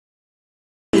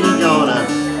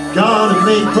Gonna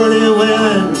make pretty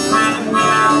women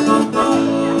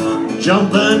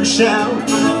jump and shout.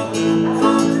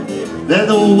 Then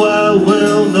the world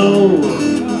will know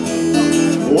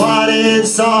what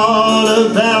it's all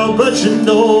about. But you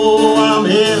know I'm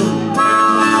him.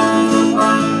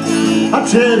 I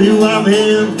tell you I'm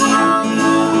him.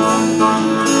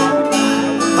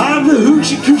 I'm the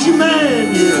Hoochy Coochy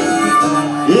Man,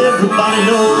 yeah. Everybody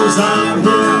knows I'm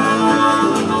him.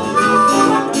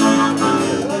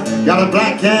 Got a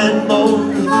black and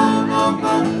mojo,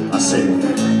 I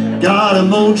said, got a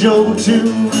mojo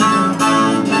too.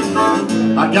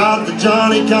 I got the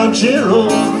Johnny Conchero.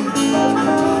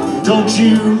 Don't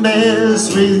you mess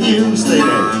with you, stay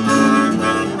there.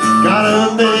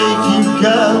 Gotta make you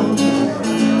go.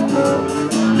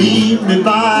 Lead me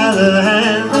by the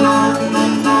hand.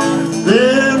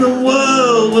 Then the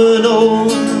world will know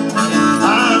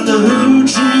I'm the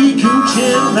Hoochy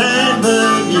Coochy Man.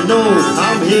 But you know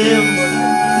I'm him.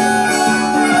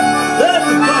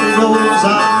 Everybody knows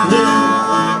I'm him.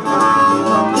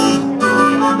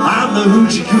 I'm the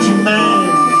Hoochy Coochy Man.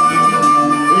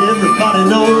 Everybody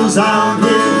knows I'm him.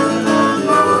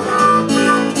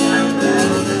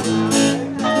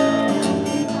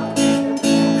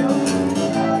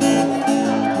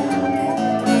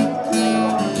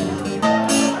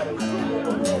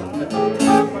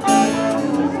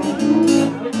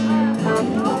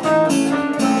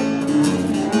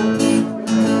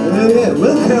 Yeah,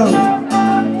 welcome.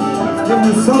 Give me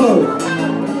a solo.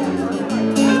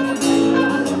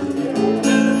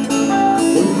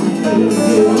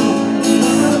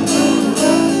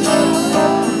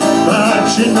 But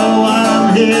you know I'm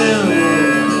here.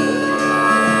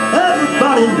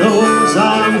 Everybody knows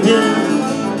I'm here.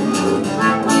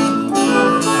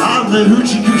 I'm the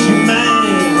Hoochy Coochy Man.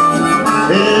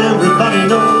 Everybody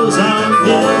knows I'm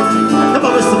here. Come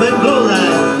on, Mr. Ben, blow that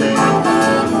thing.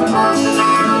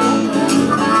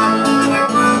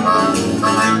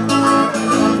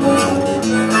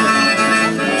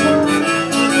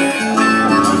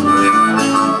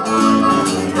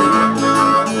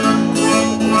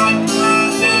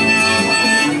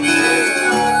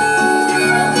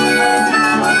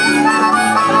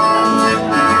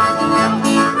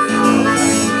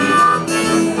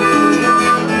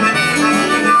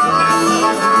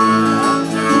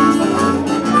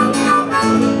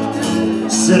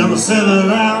 Sit on the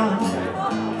 7th hour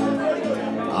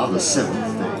of the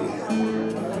 7th day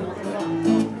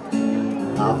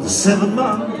of the 7th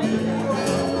month.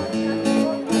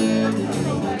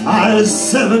 I had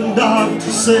 7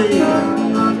 doctors say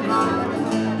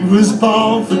he was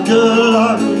born for good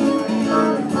luck.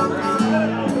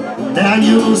 Now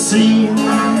you'll see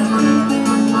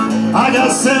I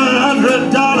got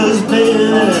 $700, baby.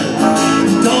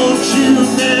 Don't you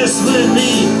mess with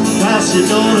me, 'cause you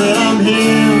know that I'm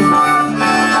him.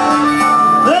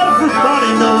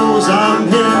 Everybody knows I'm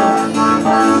him.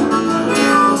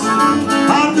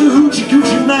 I'm the Hoochy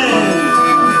Coochy Man.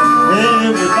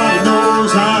 Everybody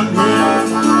knows I'm him.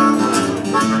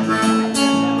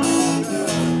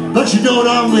 But you know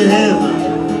that I'm with heaven.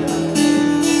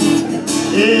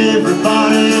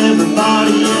 Everybody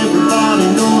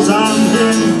knows I'm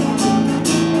him.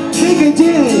 Take it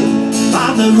in.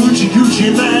 I'm the Hoochy Coochy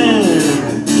Man.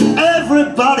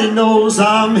 Everybody knows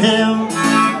I'm him.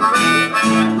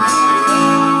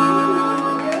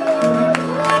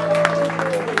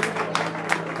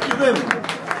 Give him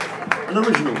an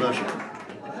original.